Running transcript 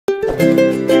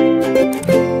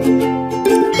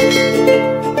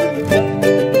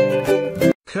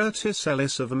Curtis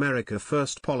Ellis of America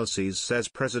First Policies says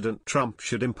President Trump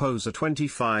should impose a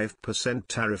 25%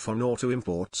 tariff on auto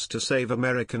imports to save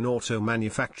American auto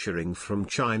manufacturing from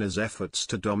China's efforts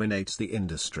to dominate the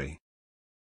industry.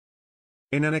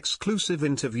 In an exclusive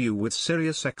interview with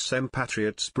SiriusXM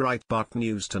Patriot's Breitbart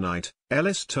News Tonight,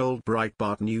 Ellis told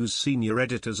Breitbart News senior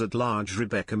editors-at-large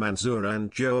Rebecca Mansour and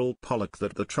Joel Pollack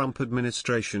that the Trump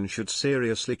administration should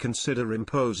seriously consider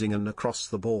imposing an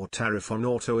across-the-board tariff on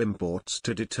auto imports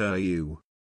to deter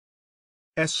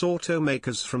U.S.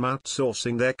 automakers from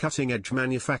outsourcing their cutting-edge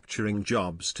manufacturing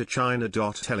jobs to China.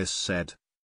 Ellis said,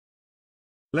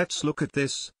 "Let's look at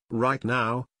this. Right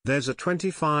now, there's a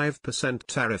 25%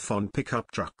 tariff on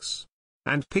pickup trucks.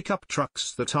 And pickup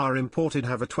trucks that are imported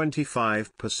have a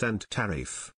 25%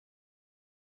 tariff.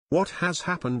 What has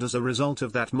happened as a result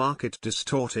of that market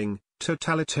distorting,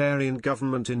 totalitarian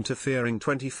government interfering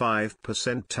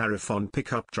 25% tariff on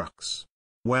pickup trucks?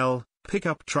 Well,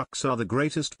 pickup trucks are the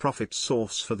greatest profit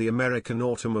source for the American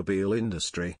automobile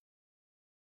industry.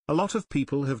 A lot of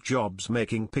people have jobs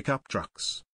making pickup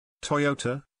trucks.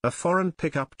 Toyota, a foreign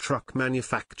pickup truck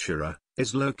manufacturer,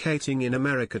 is locating in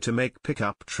America to make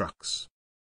pickup trucks.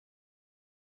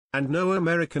 And no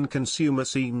American consumer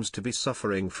seems to be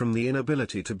suffering from the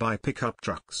inability to buy pickup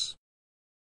trucks.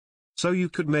 So you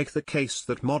could make the case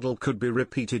that model could be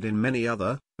repeated in many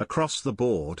other, across the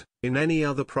board, in any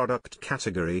other product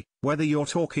category, whether you're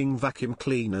talking vacuum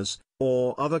cleaners,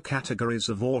 or other categories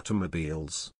of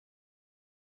automobiles."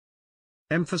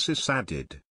 Emphasis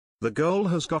added. "The goal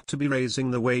has got to be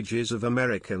raising the wages of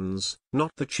Americans,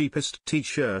 not the cheapest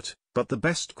t-shirt, but the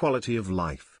best quality of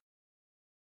life.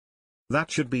 That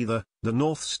should be the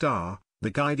North Star, the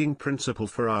guiding principle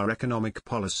for our economic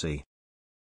policy."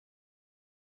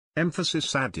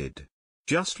 Emphasis added.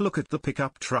 "Just look at the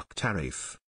pickup truck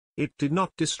tariff. It did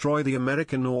not destroy the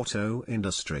American auto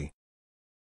industry.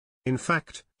 In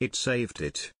fact, it saved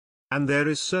it. And there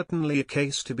is certainly a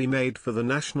case to be made for the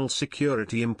national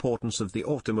security importance of the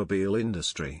automobile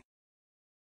industry.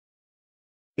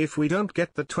 If we don't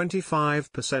get the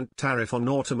 25% tariff on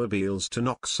automobiles to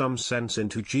knock some sense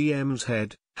into GM's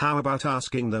head, how about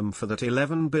asking them for that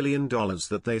 $11 billion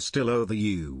that they still owe the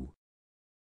U.S.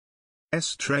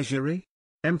 Treasury?"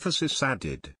 Emphasis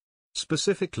added.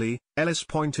 Specifically, Ellis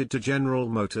pointed to General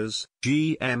Motors,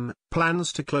 GM,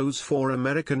 plans to close 4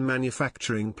 American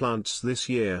manufacturing plants this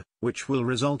year, which will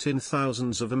result in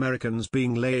thousands of Americans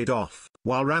being laid off,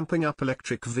 while ramping up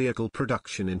electric vehicle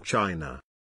production in China.